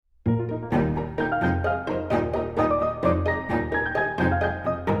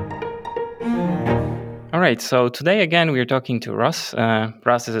right. So today again, we're talking to Russ.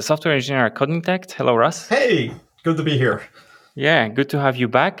 Russ is a software engineer at Cognitect. Hello, Russ. Hey, good to be here. Yeah, good to have you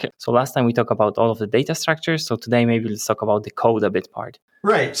back. So last time we talked about all of the data structures. So today maybe let's talk about the code a bit part.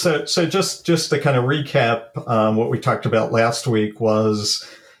 Right. So just to kind of recap, what we talked about last week was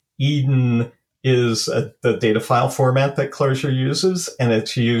Eden is the data file format that Clojure uses, and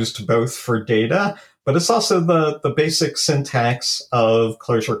it's used both for data, but it's also the basic syntax of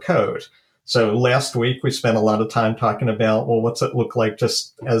Clojure code. So last week we spent a lot of time talking about, well, what's it look like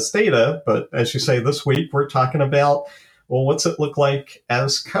just as data? But as you say, this week we're talking about, well, what's it look like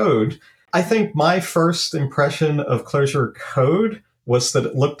as code? I think my first impression of Clojure code was that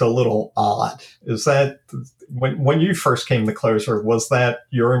it looked a little odd. Is that when you first came to Clojure, was that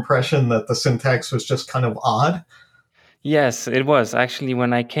your impression that the syntax was just kind of odd? Yes, it was. Actually,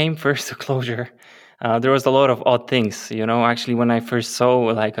 when I came first to Clojure, there was a lot of odd things. Actually, when I first saw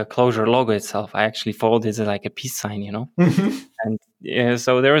like a Clojure logo itself, I actually folded it like a peace sign, Mm-hmm. And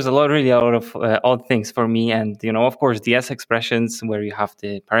so there was really a lot of odd things for me. And, of course, the S expressions where you have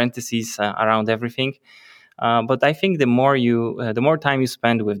the parentheses around everything. But I think the more time you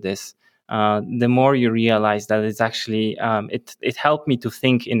spend with this, the more you realize that it's actually it helped me to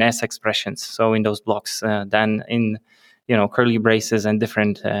think in S expressions, so in those blocks, than in curly braces and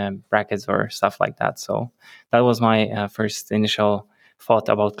different brackets or stuff like that. So that was my first initial thought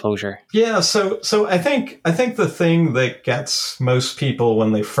about Clojure. Yeah, so I think the thing that gets most people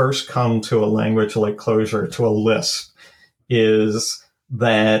when they first come to a language like Clojure, to a Lisp, is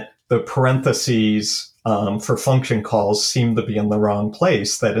that the parentheses for function calls seem to be in the wrong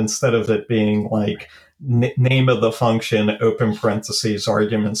place. That instead of it being like name of the function, open parentheses,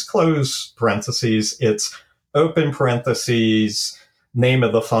 arguments, close parentheses, it's open parentheses, name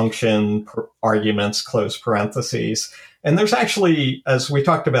of the function, arguments, close parentheses. And there's actually, as we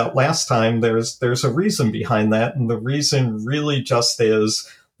talked about last time, there's a reason behind that. And the reason really just is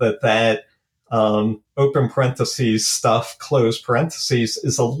that open parentheses stuff, close parentheses,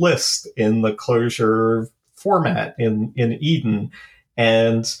 is a list in the Clojure format in Eden.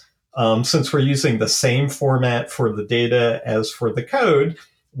 And since we're using the same format for the data as for the code,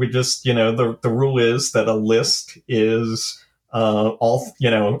 we just, the rule is that a list is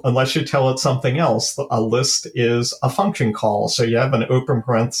unless you tell it something else, a list is a function call. So you have an open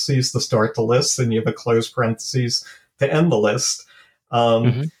parentheses to start the list, and you have a close parentheses to end the list.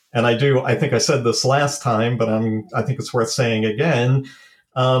 And I think I said this last time, but I think it's worth saying again.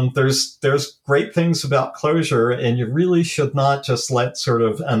 There's great things about Clojure, and you really should not just let sort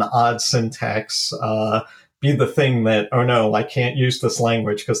of an odd syntax be the thing that, oh no, I can't use this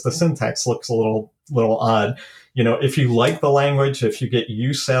language because the syntax looks a little odd. If you like the language, if you get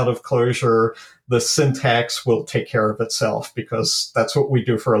use out of Clojure, the syntax will take care of itself, because that's what we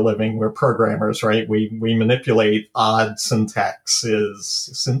do for a living. We're programmers, right? We manipulate odd syntax.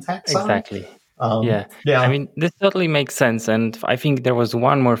 Is syntax exactly odd? Yeah. I mean, this totally makes sense. And I think there was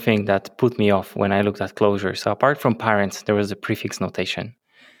one more thing that put me off when I looked at Clojure. So apart from parents, there was a prefix notation.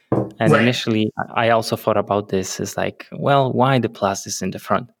 And Right. Initially, I also thought about this as like, well, why the plus is in the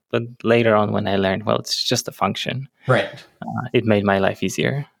front? But later on, when I learned, well, it's just a function. Right. It made my life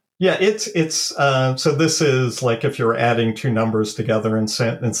easier. Yeah, it's so this is like if you're adding two numbers together, and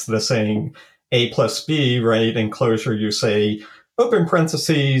instead of saying A plus B, right, in Clojure you say open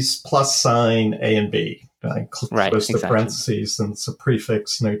parentheses plus sign A and B, right, close the parentheses, and it's a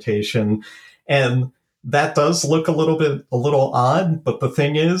prefix notation. And that does look a little odd, but the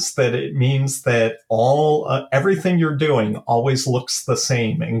thing is that it means that everything you're doing always looks the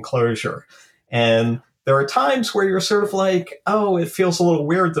same in Clojure. And there are times where you're sort of like, oh, it feels a little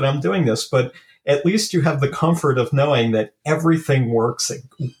weird that I'm doing this, but at least you have the comfort of knowing that everything works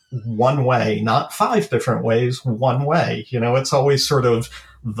one way, not 5 different ways, one way. It's always sort of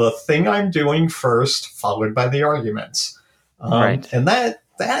the thing I'm doing first, followed by the arguments. Right. And that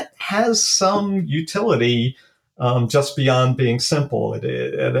has some utility just beyond being simple.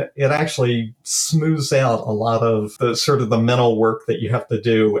 It actually smooths out a lot of the sort of the mental work that you have to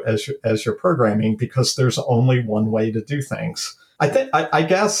do as you're programming, because there's only one way to do things. I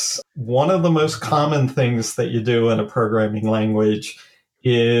guess one of the most common things that you do in a programming language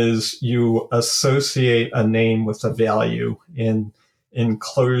is you associate a name with a value. In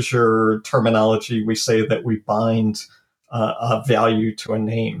Clojure terminology, we say that we bind a value to a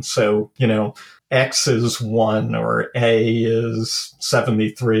name. So, X is 1, or A is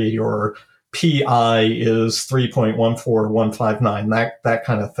 73, or PI is 3.14159, that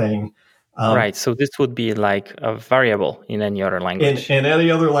kind of thing. Right. So this would be like a variable in any other language. In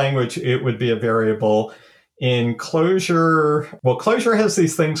any other language, it would be a variable. In Clojure, well, Clojure has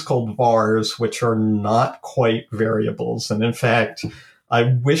these things called vars, which are not quite variables. And in fact,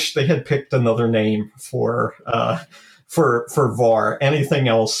 I wish they had picked another name for var, anything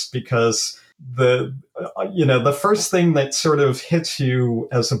else, because the first thing that sort of hits you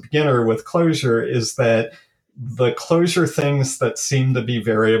as a beginner with Clojure is that the Clojure things that seem to be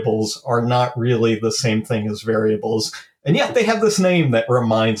variables are not really the same thing as variables. And yet they have this name that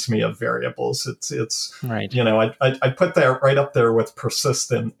reminds me of variables. It's right. I put that right up there with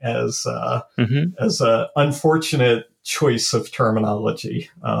persistent as a unfortunate choice of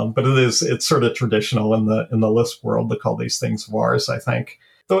terminology. But it's sort of traditional in the Lisp world to call these things vars, I think.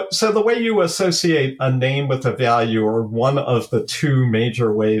 So the way you associate a name with a value, or one of the two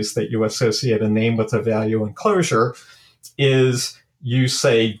major ways that you associate a name with a value in Clojure, is you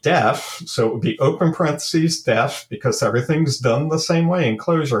say def, so it would be open parentheses def, because everything's done the same way in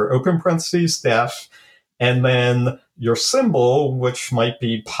Clojure, open parentheses def, and then your symbol, which might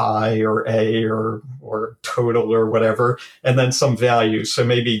be pi or a or total or whatever, and then some value. So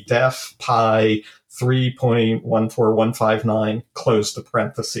maybe def pi 3.14159, close the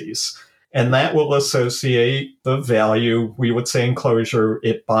parentheses. And that will associate the value, we would say in Clojure,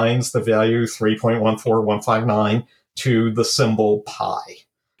 it binds the value 3.14159 to the symbol pi.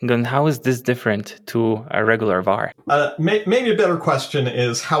 Then how is this different to a regular var? Maybe a better question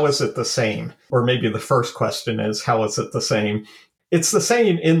is, how is it the same? Or maybe the first question is, how is it the same? It's the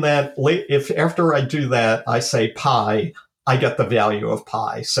same in that if after I do that, I say pi, I get the value of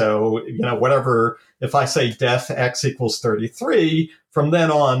pi. So, whatever, if I say def x equals 33, from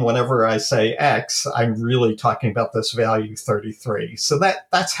then on, whenever I say x, I'm really talking about this value 33. So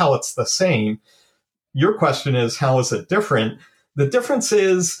that's how it's the same. Your question is, how is it different? The difference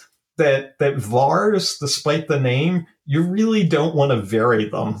is that vars, despite the name, you really don't want to vary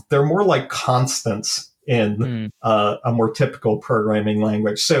them. They're more like constants in a more typical programming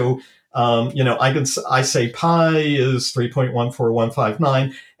language. So, I say pi is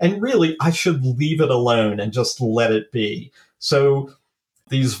 3.14159, and really I should leave it alone and just let it be. So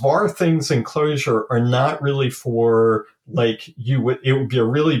these var things in Clojure are not really for, it would be a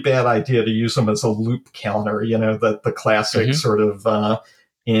really bad idea to use them as a loop counter, the classic sort of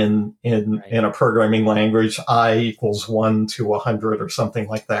in a programming language, I equals 1 to 100 or something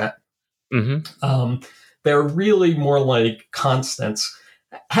like that. They're really more like constants.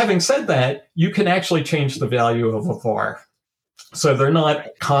 Having said that, you can actually change the value of a var. So they're not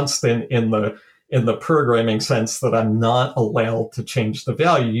constant in the programming sense that I'm not allowed to change the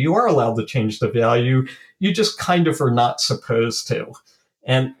value. You are allowed to change the value. You just kind of are not supposed to.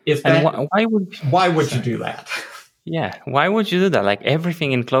 And why would you do that? Yeah, why would you do that? Like,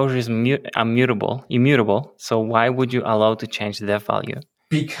 everything in Clojure is immutable. So why would you allow to change the def value?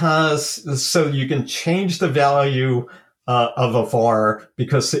 Because so you can change the value of a var,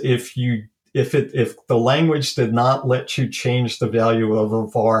 because if the language did not let you change the value of a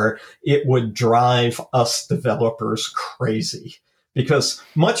var, it would drive us developers crazy. Because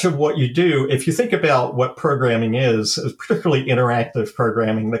much of what you do, if you think about what programming is particularly interactive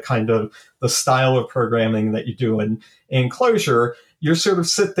programming, the style of programming that you do in Clojure, you're sort of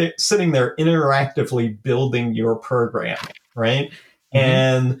sitting there interactively building your program, right?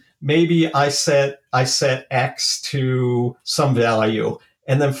 And maybe I set x to some value,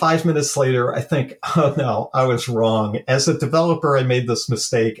 and then 5 minutes later, I think, oh no, I was wrong. As a developer, I made this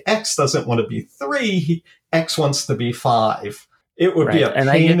mistake. X doesn't want to be 3, X wants to be 5. It would be a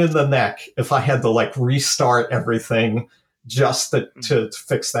pain in the neck if I had to restart everything just to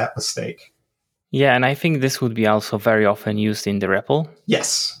fix that mistake. Yeah, and I think this would be also very often used in the REPL.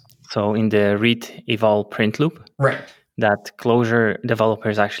 Yes. So in the read eval print loop. Right. That Clojure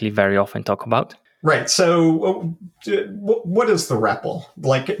developers actually very often talk about. Right. So what is the REPL?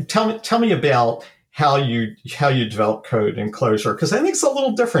 Tell me about how you develop code in Clojure, because I think it's a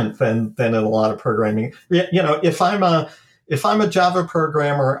little different than in a lot of programming. If I'm a Java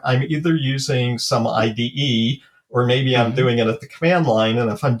programmer, I'm either using some IDE, or maybe I'm doing it at the command line.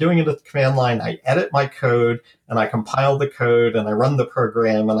 And if I'm doing it at the command line, I edit my code and I compile the code and I run the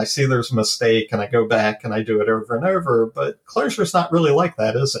program and I see there's a mistake and I go back and I do it over and over. But Clojure is not really like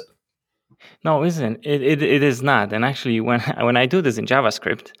that, is it? No, isn't it? It is not. And actually, when I do this in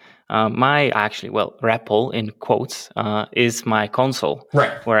JavaScript, REPL in quotes is my console,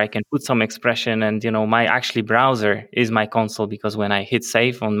 right, where I can put some expression, and my browser is my console, because when I hit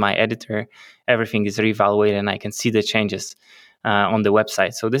save on my editor, everything is reevaluated and I can see the changes on the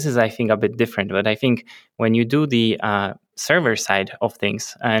website. So this is, I think, a bit different. But I think when you do the server side of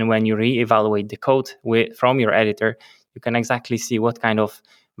things, and when you reevaluate the code from your editor, you can exactly see what kind of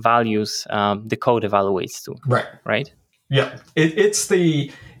values the code evaluates to. Right? Yeah. It's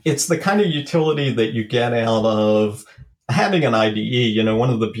the kind of utility that you get out of having an IDE. One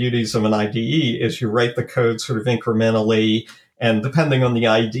of the beauties of an IDE is you write the code sort of incrementally, and depending on the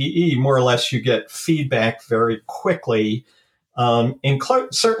IDE, more or less you get feedback very quickly.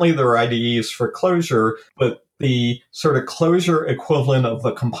 Certainly there are IDEs for Clojure, but the sort of Clojure equivalent of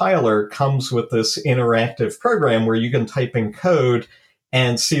the compiler comes with this interactive program where you can type in code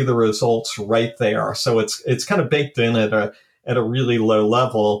and see the results right there. So it's kind of baked in at a really low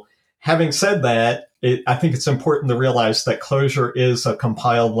level. Having said that, I think it's important to realize that Clojure is a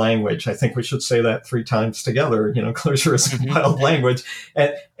compiled language. I think we should say that 3 times together. Clojure is a compiled language.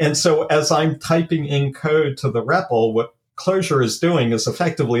 And so as I'm typing in code to the REPL, what Clojure is doing is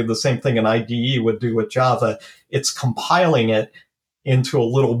effectively the same thing an IDE would do with Java. It's compiling it into a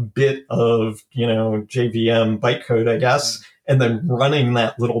little bit of, JVM bytecode, I guess, and then running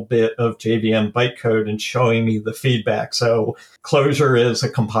that little bit of JVM bytecode and showing me the feedback. So Clojure is a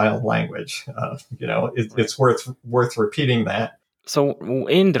compiled language. It's worth repeating that. So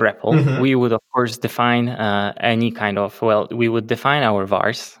in the REPL, we would, of course, define any kind of, we would define our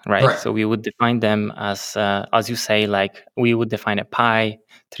vars, right? So we would define them as you say, like we would define a pi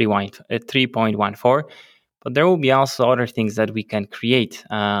 3.14, but there will be also other things that we can create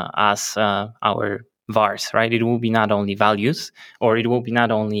as our vars, right? It will be not only values, or it will be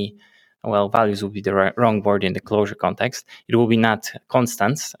not only, values would be the wrong word in the Clojure context. It will be not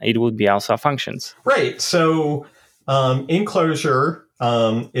constants. It would be also functions. Right. So in Clojure,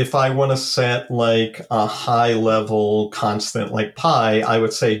 if I want to set like a high level constant like pi, I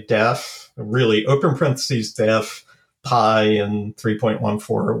would say def, really open parentheses def pi and 3.14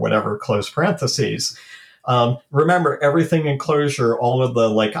 or whatever, close parentheses. Remember, everything in Clojure, all of the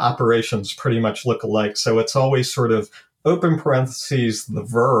like operations pretty much look alike. So it's always sort of open parentheses, the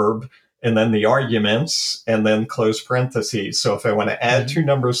verb, and then the arguments, and then close parentheses. So if I want to add 2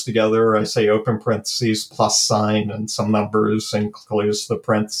 numbers together, I say open parentheses plus sign and some numbers and close the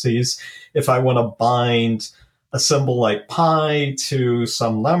parentheses. If I want to bind a symbol like pi to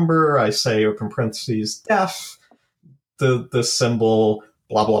some number, I say open parentheses def, the symbol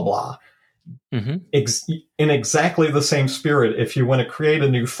blah, blah, blah. In exactly the same spirit, if you want to create a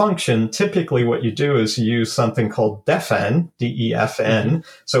new function, typically what you do is you use something called defn, D-E-F-N.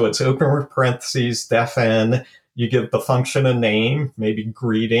 So it's open parentheses, defn. You give the function a name, maybe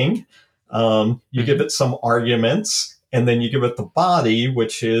greeting. You give it some arguments, and then you give it the body,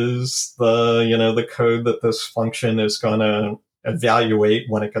 which is the code that this function is going to evaluate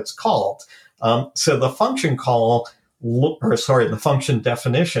when it gets called. So the function call the function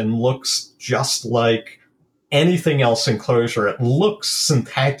definition looks just like anything else in Clojure. It looks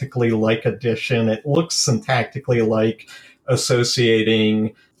syntactically like addition. It looks syntactically like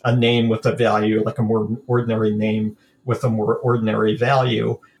associating a name with a value, like a more ordinary name with a more ordinary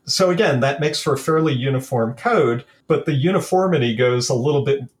value. So again, that makes for fairly uniform code, but the uniformity goes a little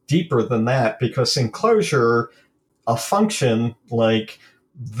bit deeper than that, because in Clojure, a function like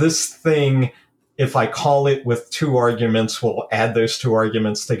this thing, if I call it with 2 arguments, we'll add those 2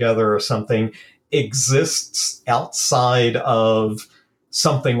 arguments together or something, exists outside of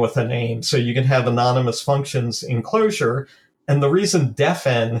something with a name. So you can have anonymous functions in Clojure. And the reason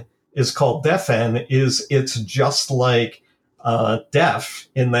defn is called defn is it's just like def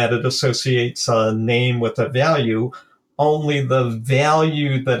in that it associates a name with a value, only the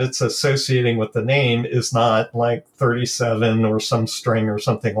value that it's associating with the name is not like 37 or some string or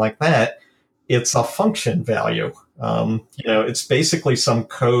something like that. It's a function value. It's basically some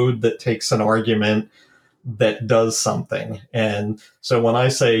code that takes an argument that does something. And so when I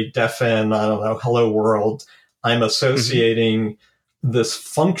say defn, I don't know, hello world, I'm associating this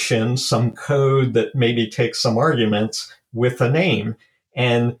function, some code that maybe takes some arguments, with a name.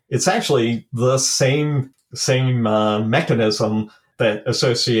 And it's actually the same mechanism that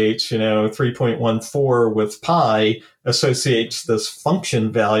associates, 3.14 with pi, associates this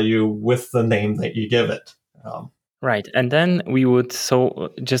function value with the name that you give it. Right. And then we would,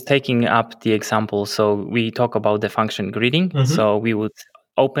 so just taking up the example, so we talk about the function greeting. So we would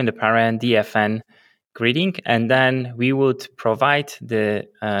open the parent dfn greeting, and then we would provide the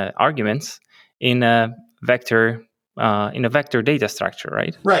arguments in a vector data structure,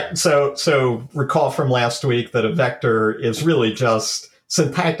 right? Right. So recall from last week that a vector is really just,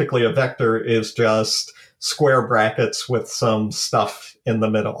 syntactically, a vector is just square brackets with some stuff in the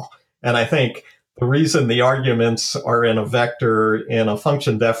middle. And I think the reason the arguments are in a vector in a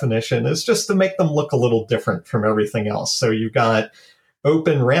function definition is just to make them look a little different from everything else. So you've got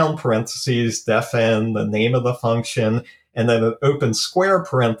open round parentheses, defn, the name of the function, and then an open square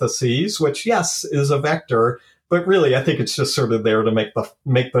parentheses, which, yes, is a vector, but really I think it's just sort of there to make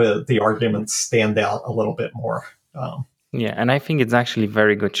the arguments stand out a little bit more. Yeah, and I think it's actually a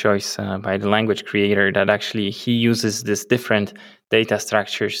very good choice by the language creator that actually he uses these different data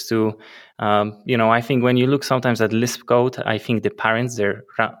structures to, I think when you look sometimes at Lisp code, I think the parents, they're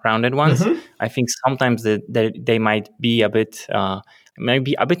rounded ones. Mm-hmm. I think sometimes they might be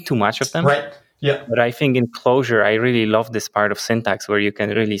maybe a bit too much of them. Right. Yeah. But I think in Clojure, I really love this part of syntax where you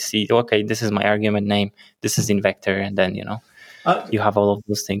can really see, okay, this is my argument name, this is in vector, and then, you have all of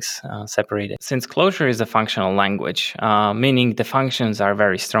those things separated. Since Clojure is a functional language, meaning the functions are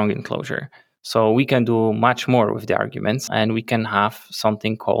very strong in Clojure. So we can do much more with the arguments, and we can have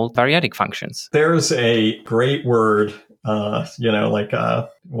something called variadic functions. There's a great word, when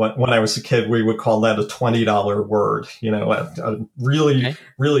I was a kid, we would call that a $20 word, a really,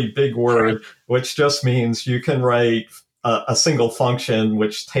 really big word, which just means you can write a single function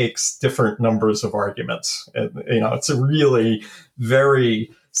which takes different numbers of arguments. And, it's a really very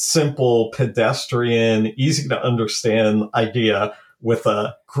simple, pedestrian, easy to understand idea with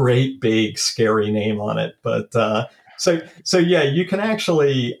a great big scary name on it. But so yeah, you can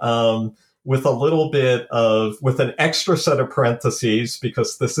actually with an extra set of parentheses,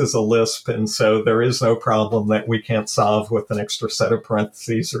 because this is a Lisp, and so there is no problem that we can't solve with an extra set of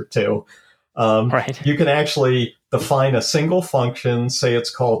parentheses or two. Right. You can actually define a single function, say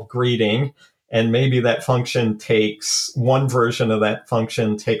it's called greeting, and maybe that function takes one version of that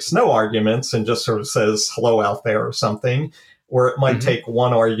function takes no arguments and just sort of says hello out there or something. Or it might take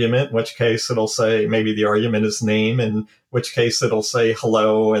one argument, in which case it'll say maybe the argument is name, in which case it'll say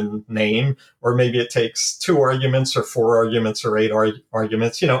hello and name. Or maybe it takes 2 arguments or 4 arguments or 8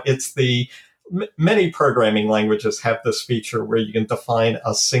 arguments. It's many programming languages have this feature where you can define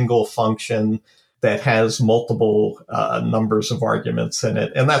a single function that has multiple numbers of arguments in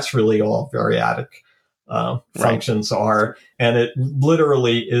it. And that's really all variadic functions are. And it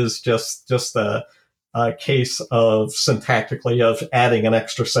literally is just a case of syntactically of adding an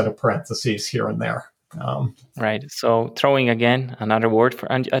extra set of parentheses here and there. Right. So throwing again another word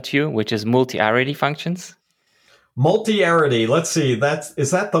at you, which is multi-arity functions. Multi-arity. Let's see.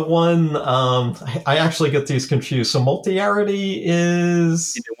 Is that the one? I actually get these confused. So multi-arity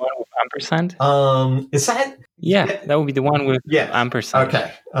is the one with ampersand. Is that? Yeah, that would be the one with ampersand.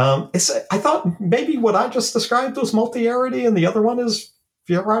 Okay. I thought maybe what I just described was multi-arity, and the other one is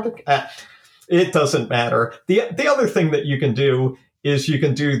variadic. It doesn't matter. The other thing that you can do is you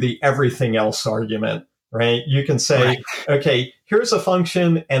can do the everything else argument, right? You can say, okay, here's a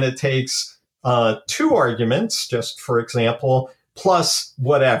function, and it takes 2 arguments, just for example, plus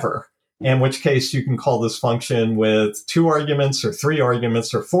whatever, in which case you can call this function with 2 arguments or 3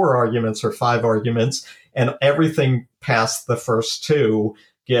 arguments or 4 arguments or 5 arguments, and everything past the first 2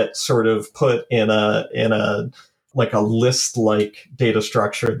 get sort of put in a like a list-like data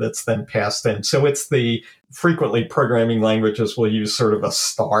structure that's then passed in. So it's frequently programming languages will use sort of a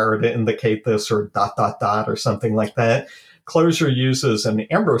star to indicate this, or ... or something like that. Clojure uses an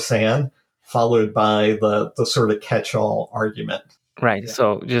ampersand followed by the sort of catch-all argument. Right. Yeah.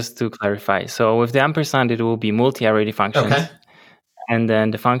 So just to clarify, so with the ampersand, it will be multi-arity functions. Okay. And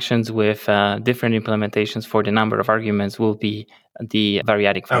then the functions with different implementations for the number of arguments will be the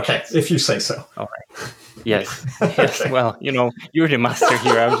variadic functions. Okay, if you say so. All right. Yes. Yes. Well, you're the master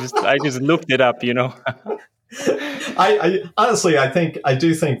here. I just looked it up. I honestly, I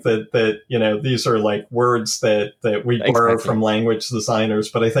do think that these are like words that we borrow from language designers,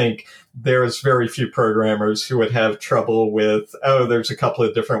 but I think there's very few programmers who would have trouble with, there's a couple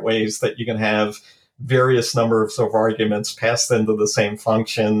of different ways that you can have various numbers of arguments passed into the same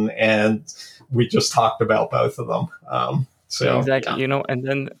function, and we just talked about both of them. So exactly, and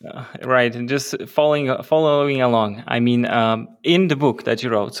then right, and just following along. I mean, in the book that you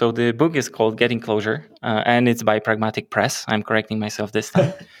wrote, so the book is called Getting Clojure, and it's by Pragmatic Press. I'm correcting myself this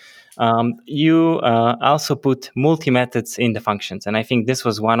time. You also put multi-methods in the functions, and I think this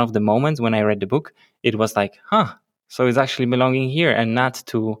was one of the moments when I read the book. It was like, so it's actually belonging here and not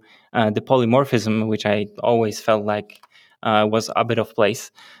to the polymorphism, which I always felt like was a bit of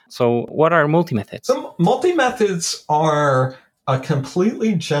place. So what are multi-methods? So multi-methods are a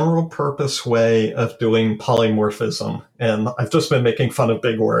completely general purpose way of doing polymorphism. And I've just been making fun of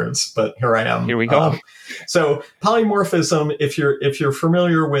big words, but here I am. Here we go. So polymorphism, if you're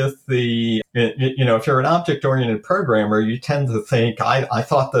familiar with if you're an object-oriented programmer, you tend to think, I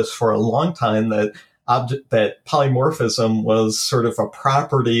thought this for a long time, that polymorphism was sort of a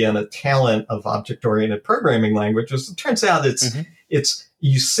property and a talent of object-oriented programming languages. It turns out it's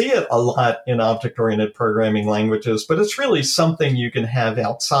you see it a lot in object-oriented programming languages, but it's really something you can have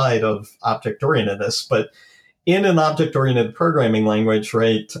outside of object-orientedness. But in an object-oriented programming language,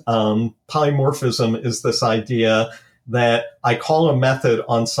 right, polymorphism is this idea that I call a method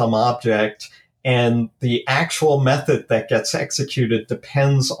on some object, and the actual method that gets executed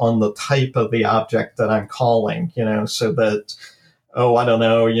depends on the type of the object that I'm calling, so that, I don't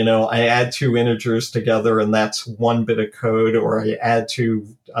know, I add two integers together and that's one bit of code, or I add two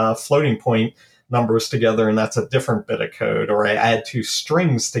floating point numbers together and that's a different bit of code, or I add two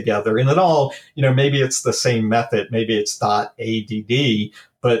strings together and it all, maybe it's the same method, maybe it's .add,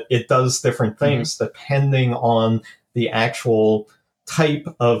 but it does different things depending on the actual type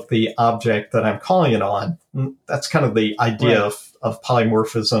of the object that I'm calling it on. That's kind of the idea of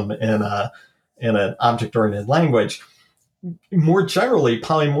polymorphism in an object-oriented language. More generally,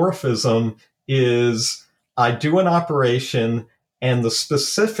 polymorphism is I do an operation and the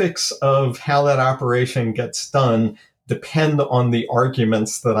specifics of how that operation gets done depend on the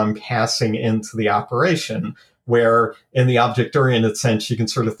arguments that I'm passing into the operation, where in the object-oriented sense, you can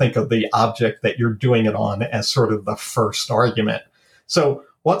sort of think of the object that you're doing it on as sort of the first argument. So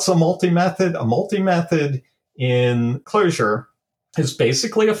what's a multi-method? A multi-method in Clojure is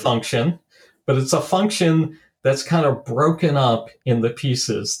basically a function, but it's a function that's kind of broken up in the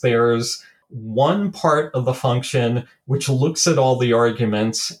pieces. There's one part of the function which looks at all the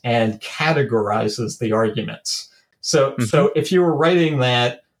arguments and categorizes the arguments. So if you were writing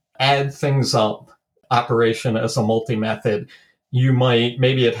that add things up operation as a multi-method,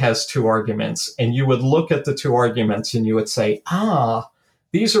 maybe it has two arguments, and you would look at the two arguments and you would say,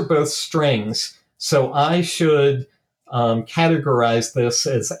 these are both strings, so I should categorize this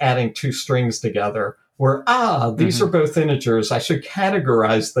as adding two strings together. Or, these are both integers, I should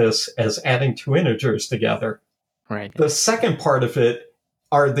categorize this as adding two integers together. Right. The second part of it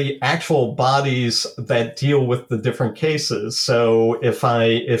are the actual bodies that deal with the different cases. So if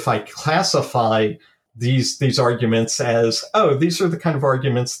I classify these arguments as, these are the kind of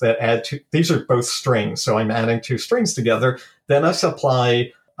arguments that these are both strings, so I'm adding two strings together, then I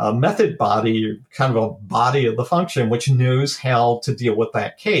supply a method body, kind of a body of the function, which knows how to deal with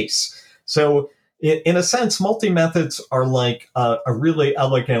that case. So in a sense, multi-methods are like a really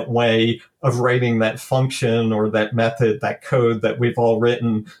elegant way of writing that function or that method, that code that we've all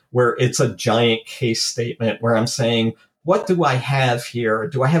written, where it's a giant case statement where I'm saying, what do I have here?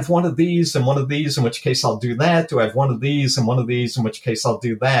 Do I have one of these and one of these, in which case I'll do that? Do I have one of these and one of these, in which case I'll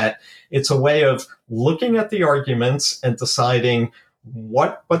do that? It's a way of looking at the arguments and deciding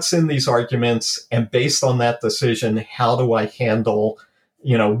what's in these arguments, and based on that decision, how do I handle,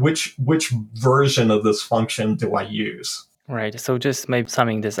 which version of this function do I use? Right. So just maybe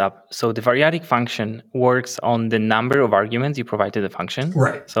summing this up. So the variadic function works on the number of arguments you provide to the function.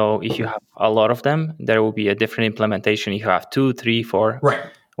 Right. So if you have a lot of them, there will be a different implementation. If you have 2, 3, 4, right,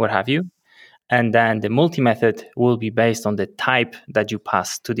 what have you. And then the multi-method will be based on the type that you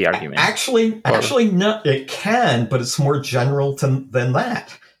pass to the argument. Actually, no, it can, but it's more general than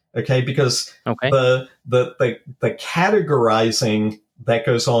that. Okay, because the categorizing that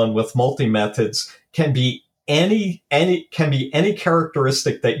goes on with multi-methods can be any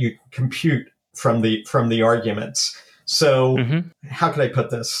characteristic that you compute from the arguments. So how could I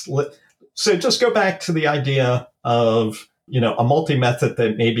put this? So just go back to the idea of a multi-method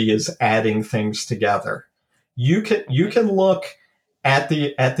that maybe is adding things together. You can look at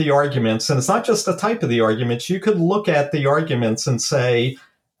the arguments, and it's not just the type of the arguments. You could look at the arguments and say,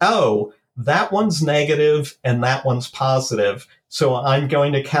 that one's negative and that one's positive. So I'm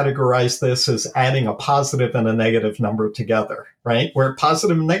going to categorize this as adding a positive and a negative number together, right? Where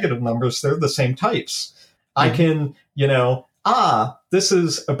positive and negative numbers, they're the same types. I can, this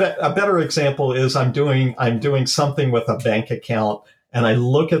is a better example is I'm doing something with a bank account, and I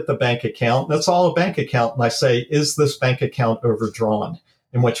look at the bank account, that's all a bank account, and I say, is this bank account overdrawn?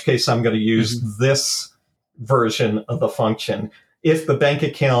 In which case I'm going to use this version of the function. If the bank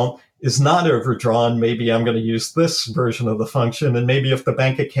account is not overdrawn, maybe I'm going to use this version of the function. And maybe if the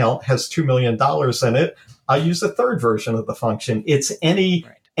bank account has $2 million in it, I use a third version of the function. It's any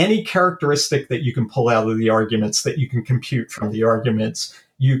characteristic that you can pull out of the arguments, that you can compute from the arguments,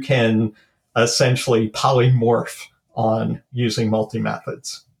 you can essentially polymorph on using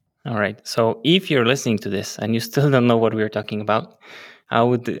multi-methods. All right. So if you're listening to this and you still don't know what we're talking about, I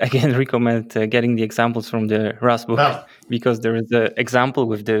would, again, recommend getting the examples from the Rust book, because there is the example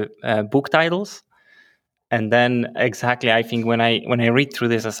with the book titles. And then exactly, I think when I read through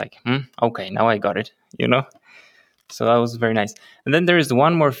this, I was like, okay, now I got it, So that was very nice. And then there is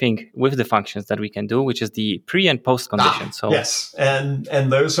one more thing with the functions that we can do, which is the pre and post condition. So yes, and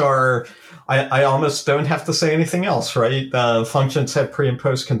those are, I almost don't have to say anything else, right? Functions have pre and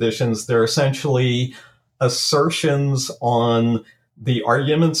post conditions. They're essentially assertions on the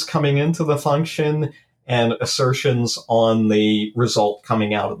arguments coming into the function and assertions on the result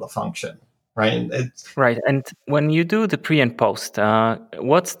coming out of the function. Right. Right. And when you do the pre and post,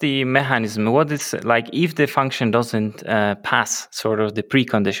 what's the mechanism? What is like if the function doesn't pass sort of the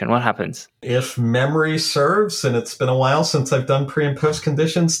precondition, what happens? If memory serves, and it's been a while since I've done pre and post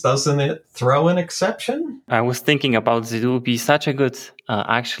conditions, doesn't it throw an exception? I was thinking about it would be such a good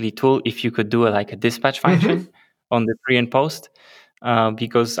actually tool if you could do like a dispatch function on the pre and post.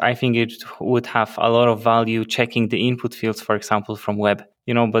 Because I think it would have a lot of value checking the input fields, for example, from web.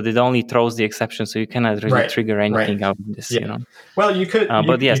 But it only throws the exception, so you cannot really trigger anything out of this. Yeah. Well, you could,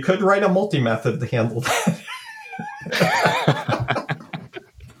 you could write a multi-method to handle that.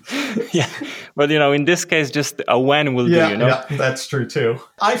 Yeah, but in this case, just a when will do. Yeah, that's true too.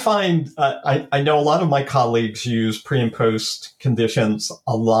 I find I know a lot of my colleagues use pre and post conditions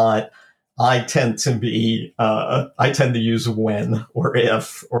a lot. I tend to use when or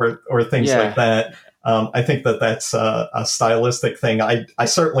if or things like that. I think that's a stylistic thing. I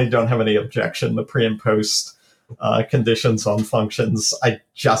certainly don't have any objection to pre and post conditions on functions. I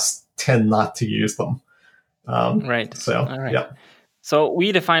just tend not to use them. Right. So, all right. Yeah. So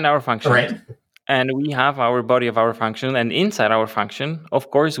we define our function. Right. And we have our body of our function. And inside our function,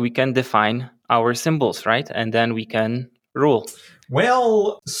 of course, we can define our symbols, right? And then we can rule.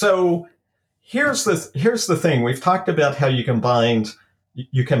 Well, so here's the thing. We've talked about how you can bind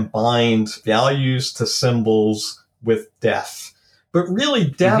values to symbols with def. But really,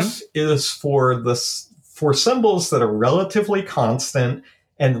 def is for symbols that are relatively constant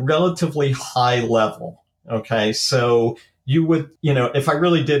and relatively high level. Okay, so you would, if I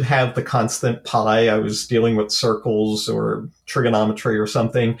really did have the constant pi, I was dealing with circles or trigonometry or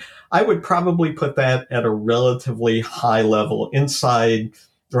something, I would probably put that at a relatively high level inside,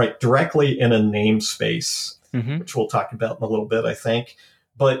 right, directly in a namespace, which we'll talk about in a little bit, I think.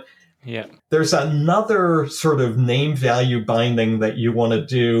 But there's another sort of name value binding that you want to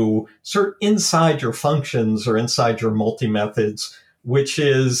do sort of inside your functions or inside your multi-methods, which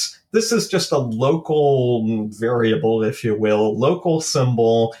is, this is just a local variable, if you will, local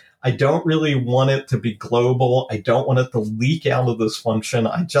symbol. I don't really want it to be global. I don't want it to leak out of this function.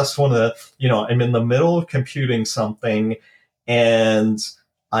 I just want to, I'm in the middle of computing something and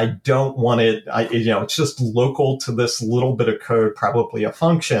I don't want it, it's just local to this little bit of code, probably a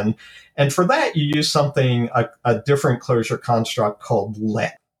function. And for that, you use something, a different closure construct called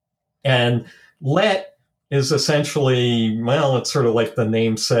let. And let is essentially, well, it's sort of like the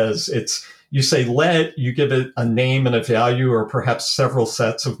name says, you say let, you give it a name and a value, or perhaps several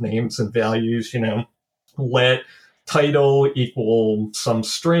sets of names and values, let title equal some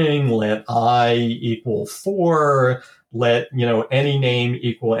string, let I equal 4, let, any name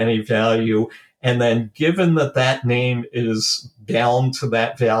equal any value. And then given that name is bound to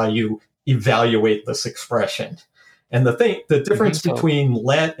that value, evaluate this expression. And the difference between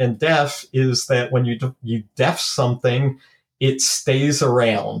let and def is that when you def something, it stays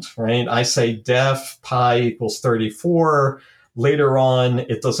around, right? I say def pi equals 34. Later on,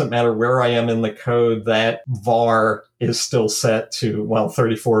 it doesn't matter where I am in the code, that var is still set to,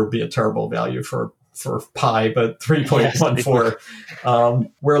 34 would be a terrible value for pi, but 3.14.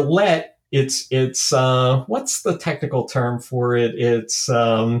 Where let, it's what's the technical term for it? It's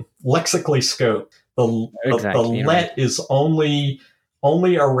lexically scoped. The let is only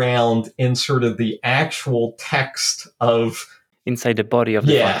around in sort of the actual text of inside the body of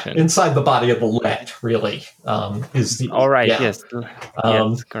the function. Inside the body of the let, really, is the all right. Yes, yes,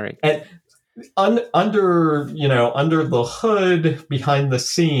 correct. And under the hood, behind the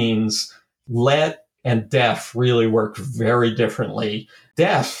scenes, let and def really work very differently.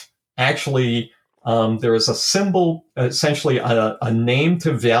 Def actually. There is a symbol, essentially a name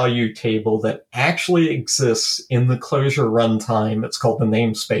to value table that actually exists in the Clojure runtime. It's called the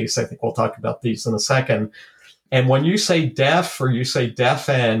namespace. I think we'll talk about these in a second. And when you say def or you say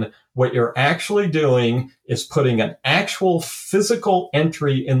defn, what you're actually doing is putting an actual physical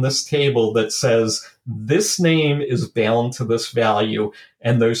entry in this table that says this name is bound to this value.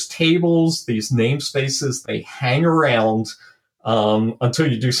 And those tables, these namespaces, they hang around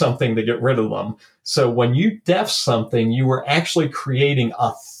until you do something to get rid of them. So when you def something, you are actually creating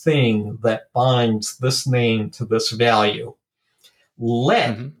a thing that binds this name to this value.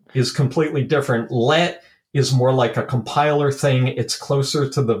 Let is completely different. Let is more like a compiler thing. It's closer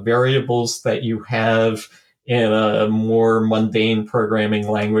to the variables that you have in a more mundane programming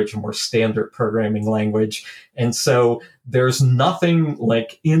language, a more standard programming language. And so there's nothing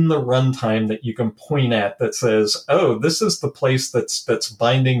like in the runtime that you can point at that says, oh, this is the place that's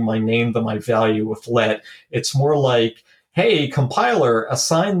binding my name to my value with let. It's more like, hey, compiler,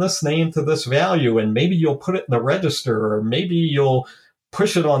 assign this name to this value, and maybe you'll put it in the register, or maybe you'll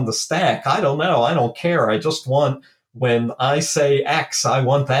push it on the stack. I don't know. I don't care. I just want, when I say X, I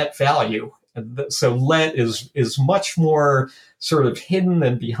want that value. So let is much more sort of hidden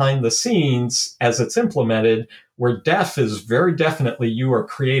and behind the scenes as it's implemented, where def is very definitely you are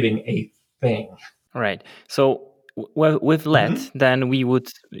creating a thing. Right. So with let, then we would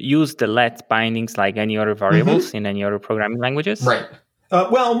use the let bindings like any other variables in any other programming languages? Right.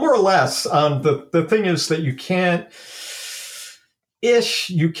 Well, more or less. The thing is that you can't,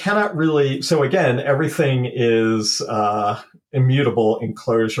 you cannot really, so again, everything is immutable in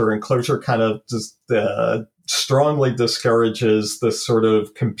Clojure, and Clojure kind of just strongly discourages this sort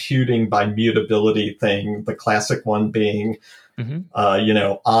of computing by mutability thing, the classic one being,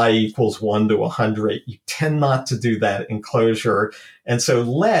 I equals 1 to 100. You tend not to do that in Clojure. And so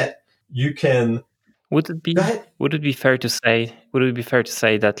let, you can... Would it be fair to say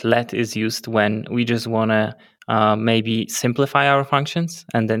that let is used when we just want to maybe simplify our functions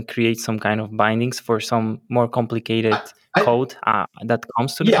and then create some kind of bindings for some more complicated code that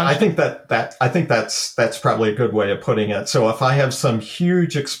comes to the function? I think that's probably a good way of putting it. So if I have some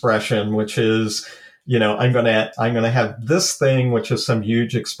huge expression, which is, I'm going to have this thing, which is some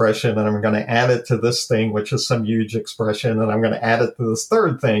huge expression, and I'm going to add it to this thing, which is some huge expression, and I'm going to add it to this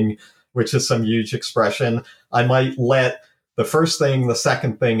third thing, which is some huge expression. I might let the first thing, the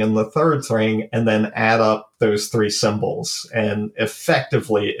second thing, and the third thing, and then add up those three symbols. And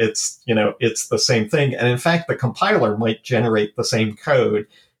effectively, it's the same thing. And in fact, the compiler might generate the same code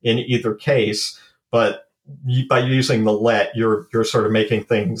in either case, but by using the let, you're sort of making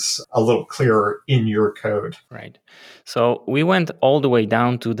things a little clearer in your code. Right. So we went all the way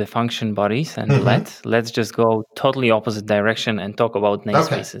down to the function bodies and the let. Let's just go totally opposite direction and talk about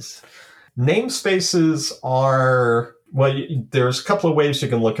namespaces. Okay. Namespaces are, well, there's a couple of ways you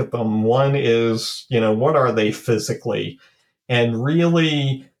can look at them. One is, what are they physically? And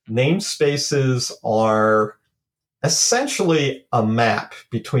really, namespaces are essentially a map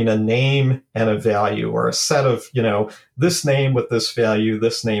between a name and a value, or a set of, this name with this value,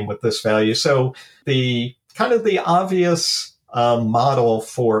 this name with this value. So the kind of the obvious model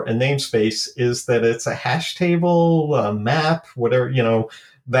for a namespace is that it's a hash table, a map, whatever,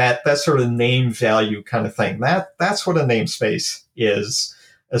 that sort of name value kind of thing. That's what a namespace is,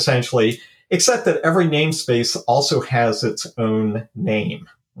 essentially, except that every namespace also has its own name.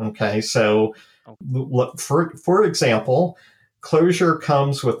 Okay, so for example, Clojure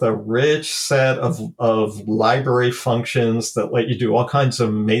comes with a rich set of library functions that let you do all kinds of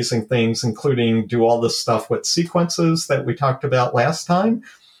amazing things, including do all this stuff with sequences that we talked about last time.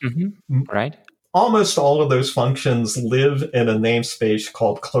 Right. Almost all of those functions live in a namespace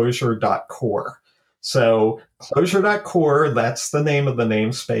called Clojure.core. So Clojure.core, that's the name of the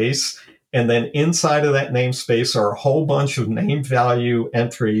namespace. And then inside of that namespace are a whole bunch of name value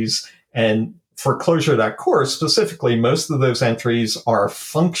entries. And for Clojure.core specifically, most of those entries are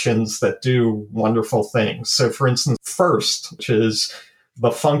functions that do wonderful things. So for instance, first, which is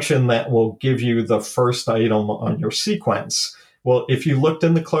the function that will give you the first item on your sequence. Well, if you looked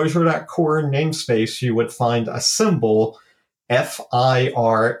in the Clojure.core namespace, you would find a symbol,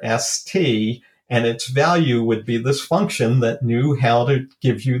 FIRST, and its value would be this function that knew how to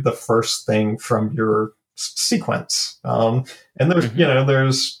give you the first thing from your sequence. And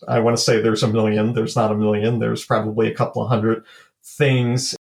there's, I want to say there's a million. There's not a million. There's probably a couple of hundred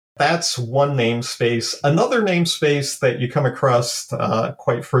things. That's one namespace. Another namespace that you come across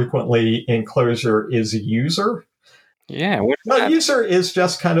quite frequently in Clojure is user. Yeah. User is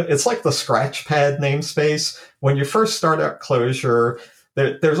just kind of, it's like the Scratchpad namespace. When you first start out Clojure,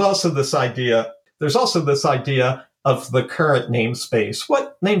 there's also this idea of the current namespace.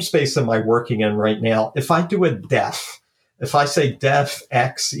 What namespace am I working in right now? If I do a def, if I say def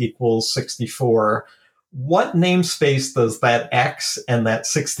x equals 64, what namespace does that x and that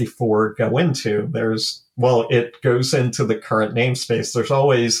 64 go into? It goes into the current namespace. There's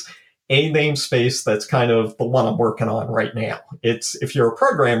always a namespace that's kind of the one I'm working on right now. It's, if you're a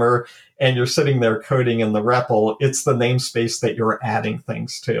programmer and you're sitting there coding in the REPL, it's the namespace that you're adding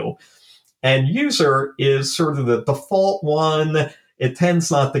things to. And user is sort of the default one. It tends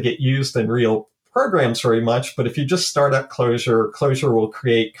not to get used in real programs very much, but if you just start up Clojure, Clojure will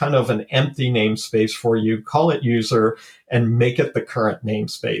create kind of an empty namespace for you, call it user, and make it the current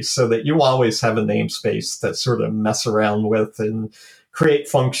namespace so that you always have a namespace to sort of mess around with and create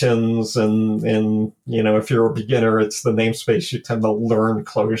functions. And if you're a beginner, it's the namespace you tend to learn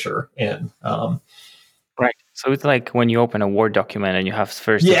Clojure in. Right. So it's like when you open a Word document and you have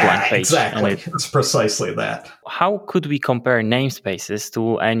first a blank page. Exactly. It's precisely that. How could we compare namespaces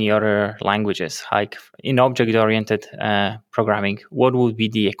to any other languages? Like in object-oriented programming, what would be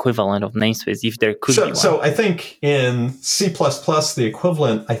the equivalent of namespace if there could be one? So I think in C++, the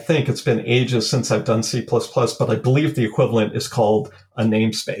equivalent, I think it's been ages since I've done C++, but I believe the equivalent is called a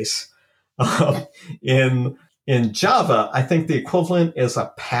namespace. In Java, I think the equivalent is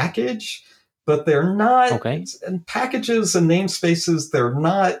a package, but they're not. Okay. And packages and namespaces, they're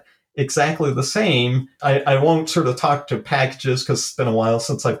not exactly the same. I won't sort of talk to packages because it's been a while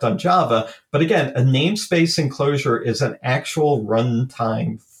since I've done Java. But again, a namespace in Clojure is an actual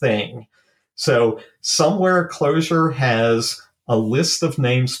runtime thing. So somewhere Clojure has a list of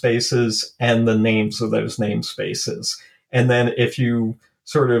namespaces and the names of those namespaces. And then if you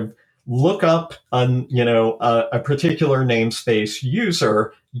sort of look up a particular namespace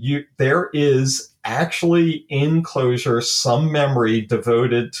user, there is actually in Clojure some memory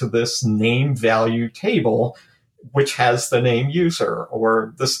devoted to this name value table, which has the name user,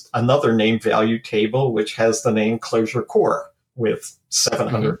 or this another name value table, which has the name Clojure core with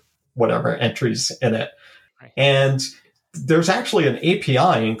 700 whatever entries in it. Right. And there's actually an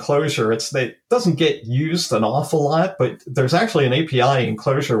API in Clojure. It doesn't get used an awful lot, but there's actually an API in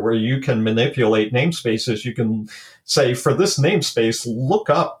Clojure where you can manipulate namespaces. You can say, for this namespace, look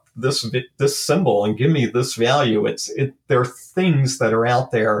up this symbol and give me this value. There are things that are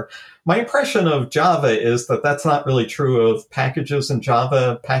out there. My impression of Java is that that's not really true of packages in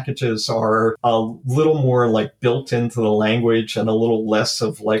Java. Packages are a little more like built into the language and a little less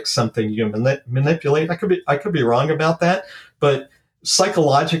of like something you manipulate. I could be wrong about that, but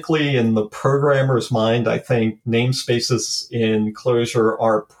psychologically in the programmer's mind, I think namespaces in Clojure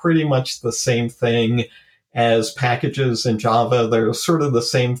are pretty much the same thing as packages in Java. They're sort of the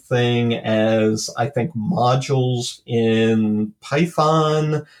same thing as, I think, modules in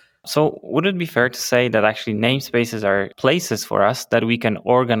Python. So would it be fair to say that actually namespaces are places for us that we can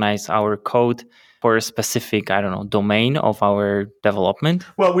organize our code for a specific, domain of our development?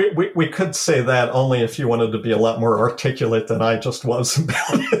 Well, we could say that only if you wanted to be a lot more articulate than I just was about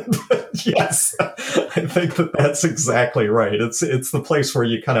it. But yes, I think that's exactly right. It's the place where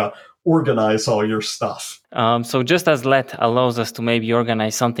you kind of organize all your stuff. So just as let allows us to maybe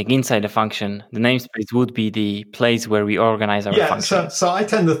organize something inside a function, the namespace would be the place where we organize our function. So I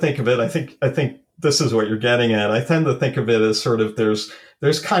tend to think of it, I think this is what you're getting at. I tend to think of it as sort of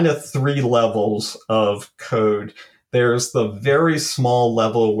there's kind of three levels of code. There's the very small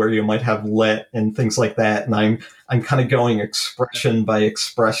level where you might have let and things like that, and I'm kind of going expression by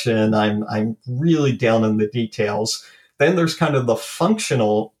expression. I'm really down in the details. Then there's kind of the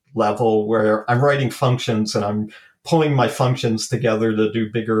functional level where I'm writing functions and I'm pulling my functions together to do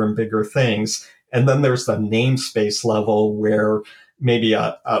bigger and bigger things. And then there's the namespace level where maybe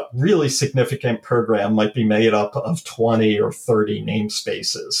a really significant program might be made up of 20 or 30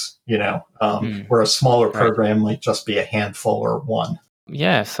 namespaces, where a smaller program might just be a handful or one.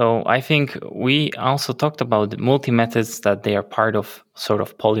 Yeah, so I think we also talked about multi-methods, that they are part of sort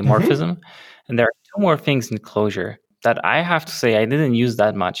of polymorphism. And there are two more things in Clojure that I have to say I didn't use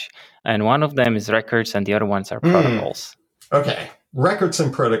that much. And one of them is records and the other ones are protocols. Okay, records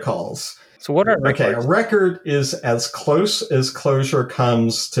and protocols. So what are records? Okay, a record is as close as Clojure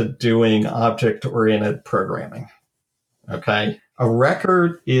comes to doing object-oriented programming. Okay, a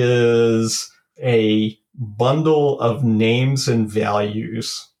record is a bundle of names and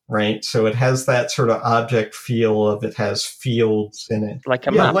values, right? So it has that sort of object feel of it has fields in it. Like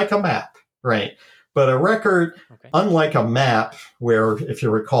a map. Like a map, right. But a record, unlike a map, where if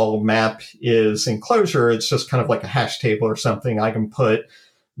you recall, map is in Clojure, it's just kind of like a hash table or something. I can put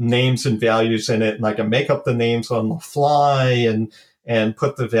names and values in it, and I can make up the names on the fly and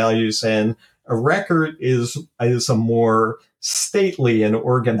put the values in. A record is a more stately and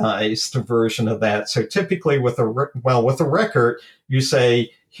organized version of that. So typically with a record, you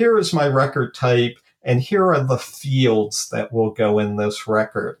say, here is my record type, and here are the fields that will go in this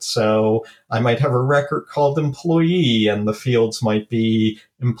record. So I might have a record called employee, and the fields might be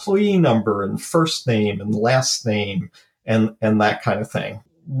employee number and first name and last name and that kind of thing.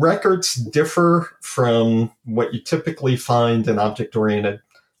 Records differ from what you typically find in object-oriented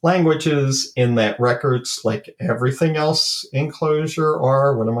languages in that records, like everything else in Clojure,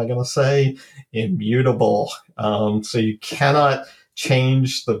 are, what am I going to say, immutable. So you cannot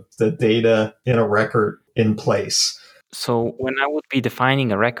change the data in a record in place. So when I would be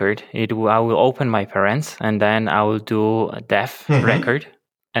defining a record, I will open my parents, and then I will do a def record,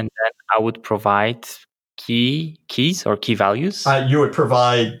 and then I would provide keys or key values. You would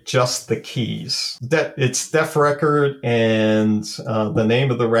provide just the keys. It's def record and the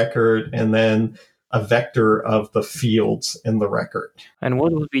name of the record, and then a vector of the fields in the record. And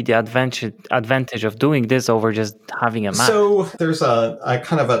what would be the advantage of doing this over just having a map? So there's a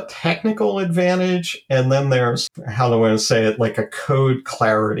kind of a technical advantage, and then there's, how do I want to say it, like a code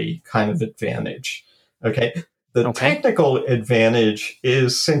clarity kind of advantage. Okay. The technical advantage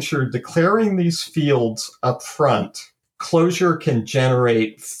is, since you're declaring these fields up front, Clojure can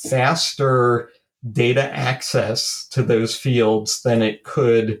generate faster data access to those fields than it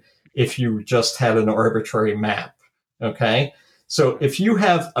could if you just had an arbitrary map. Okay. So if you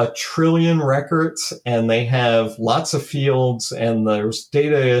have 1 trillion records and they have lots of fields and there's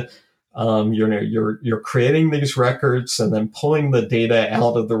data, you're creating these records and then pulling the data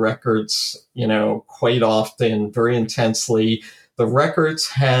out of the records, quite often, very intensely. The records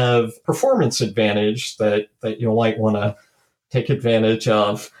have performance advantage that you might want to take advantage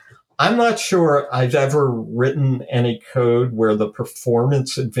of. I'm not sure I've ever written any code where the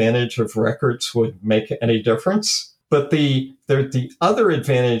performance advantage of records would make any difference. But the other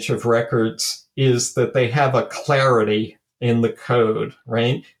advantage of records is that they have a clarity in the code,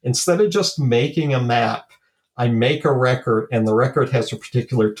 right? Instead of just making a map, I make a record and the record has a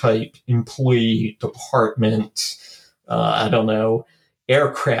particular type: employee, department,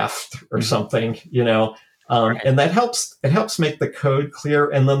 aircraft or something, and that helps make the code clear.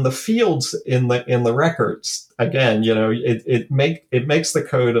 And then the fields in the records, again, it makes the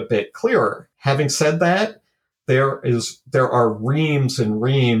code a bit clearer. Having said that, there are reams and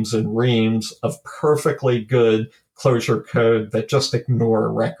reams and reams of perfectly good Clojure code that just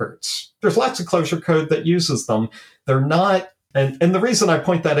ignore records. There's lots of Clojure code that uses them. They're not, and the reason I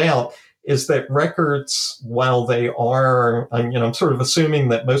point that out is that records, while they are, I'm sort of assuming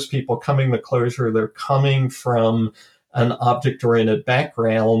that most people coming to Clojure, they're coming from an object-oriented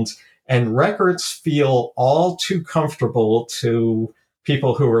background, and records feel all too comfortable to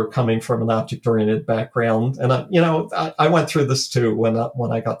people who are coming from an object-oriented background. And I went through this too when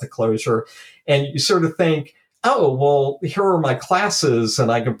I got to Clojure, and you sort of think, oh, well, here are my classes,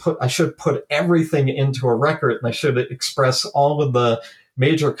 and I should put everything into a record, and I should express all of the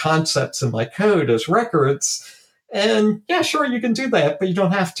major concepts in my code as records. And yeah, sure, you can do that, but you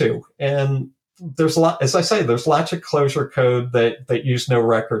don't have to. And there's as I say, there's lots of Clojure code that use no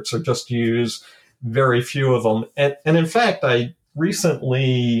records or just use very few of them. And in fact, I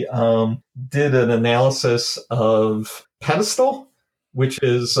recently did an analysis of Pedestal, which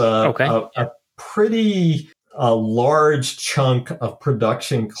is a pretty large chunk of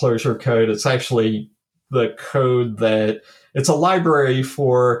production Clojure code. It's actually the code it's a library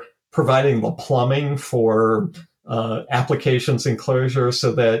for providing the plumbing for applications in Clojure,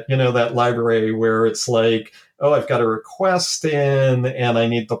 so that, that library where it's like, oh, I've got a request in and I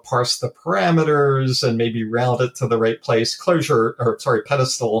need to parse the parameters and maybe route it to the right place.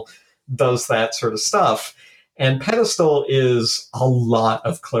 Pedestal does that sort of stuff. And Pedestal is a lot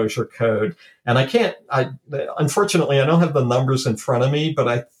of Clojure code. And unfortunately, I don't have the numbers in front of me, but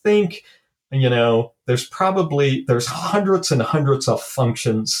I think, there's hundreds and hundreds of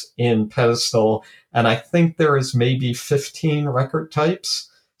functions in Pedestal. And I think there is maybe 15 record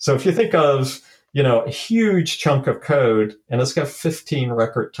types. So if you think of, a huge chunk of code and it's got 15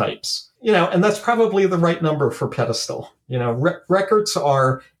 record types, and that's probably the right number for Pedestal. Records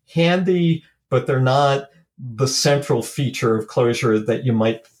are handy, but they're not the central feature of Clojure that you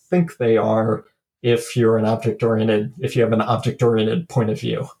might think they are if you have an object-oriented point of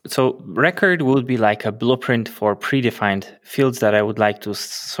view. So record would be like a blueprint for predefined fields that I would like to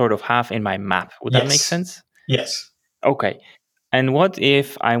sort of have in my map. Would that make sense? Yes. Okay. And what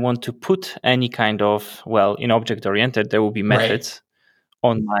if I want to put any kind of, in object-oriented, there will be methods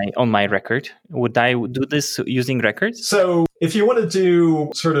on my record. Would I do this using records? So if you want to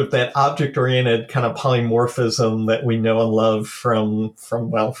do sort of that object-oriented kind of polymorphism that we know and love from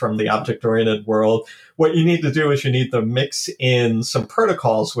the object-oriented world, what you need to do is you need to mix in some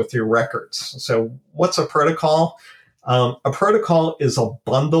protocols with your records. So what's a protocol? A protocol is a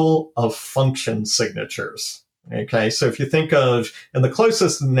bundle of function signatures. Okay, so if you think of, and the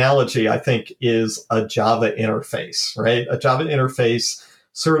closest analogy I think is a Java interface, right? A Java interface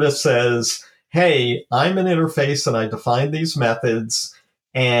sort of says, hey, I'm an interface and I define these methods,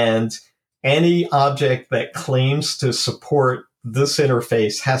 and any object that claims to support this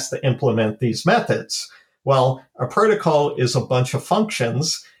interface has to implement these methods. Well, a protocol is a bunch of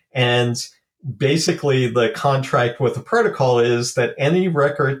functions, and basically the contract with a protocol is that any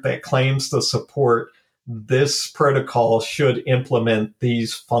record that claims to support this protocol should implement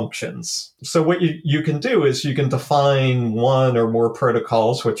these functions. So what you can do is you can define one or more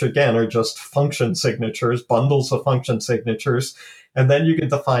protocols, which again are just function signatures, bundles of function signatures, and then you can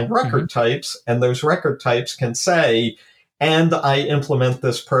define record types, and those record types can say, and I implement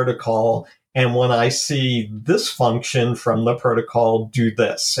this protocol, and when I see this function from the protocol, do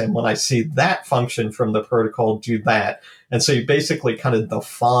this. And when I see that function from the protocol, do that. And so you basically kind of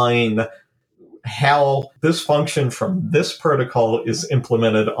define how this function from this protocol is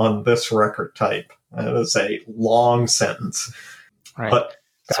implemented on this record type. That is a long sentence. Right. But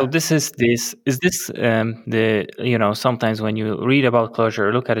so sometimes when you read about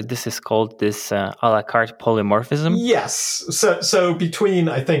Clojure, look at it, this is called this a la carte polymorphism? Yes. So between,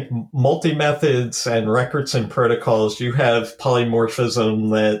 I think, multi-methods and records and protocols, you have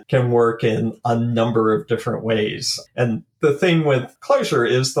polymorphism that can work in a number of different ways. And the thing with Clojure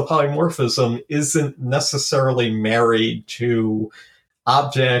is the polymorphism isn't necessarily married to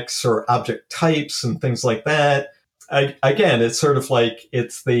objects or object types and things like that. Again, it's sort of like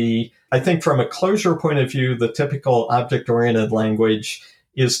I think from a Clojure point of view, the typical object-oriented language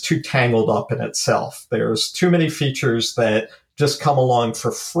is too tangled up in itself. There's too many features that just come along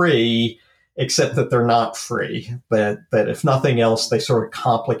for free, except that they're not free. That if nothing else, they sort of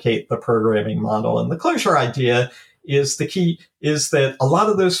complicate the programming model. And the Clojure idea is the key is that a lot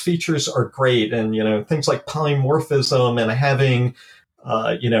of those features are great. And, things like polymorphism and having,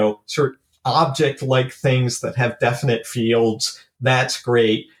 sort of object-like things that have definite fields, that's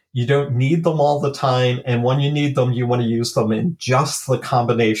great. You don't need them all the time. And when you need them, you want to use them in just the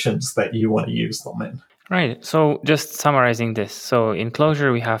combinations that you want to use them in. Right. So just summarizing this. So in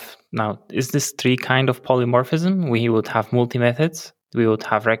Clojure, we have now, is this three kind of polymorphism? We would have multi-methods, we would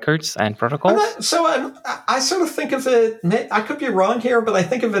have records and protocols. I sort of think of it, I could be wrong here, but I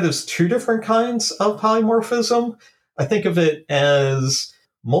think of it as two different kinds of polymorphism. I think of it as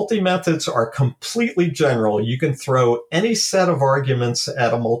multi-methods are completely general. You can throw any set of arguments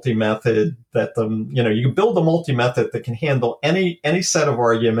at a multi-method you can build a multi-method that can handle any set of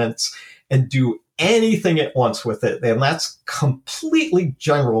arguments and do anything at once with it. And that's completely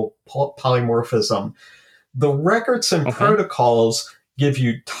general polymorphism. The records and protocols give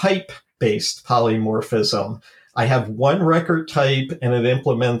you type-based polymorphism. I have one record type and it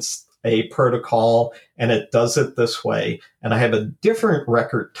implements a protocol and it does it this way. And I have a different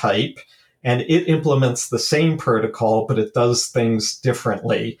record type and it implements the same protocol, but it does things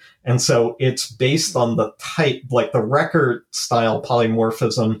differently. And so it's based on the type, like the record style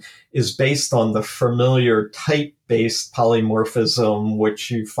polymorphism is based on the familiar type-based polymorphism, which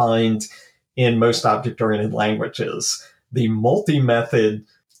you find in most object-oriented languages. The multi-method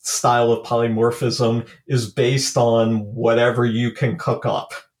style of polymorphism is based on whatever you can cook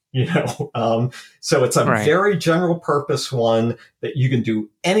up. So it's a very general purpose one that you can do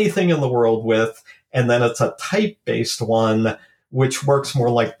anything in the world with. And then it's a type-based one, which works more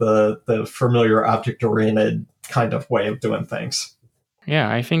like the familiar object-oriented kind of way of doing things. Yeah,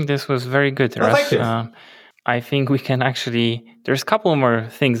 I think this was very good, Russ. Thank you. I think we can there's a couple more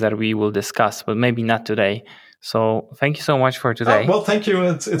things that we will discuss, but maybe not today. So thank you so much for today. Well, thank you.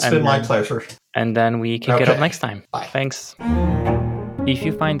 It's been my pleasure. And then we kick it up next time. Bye. Thanks. If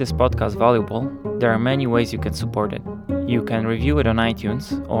you find this podcast valuable, there are many ways you can support it. You can review it on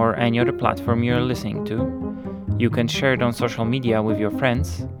iTunes or any other platform you're listening to. You can share it on social media with your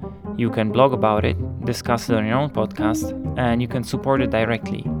friends. You can blog about it, discuss it on your own podcast, and you can support it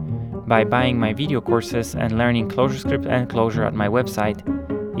directly by buying my video courses and learning ClojureScript and Clojure at my website,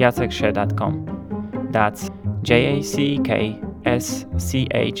 JacekSchae.com. That's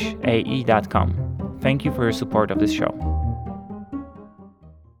JACKSCHAE.com. Thank you for your support of this show.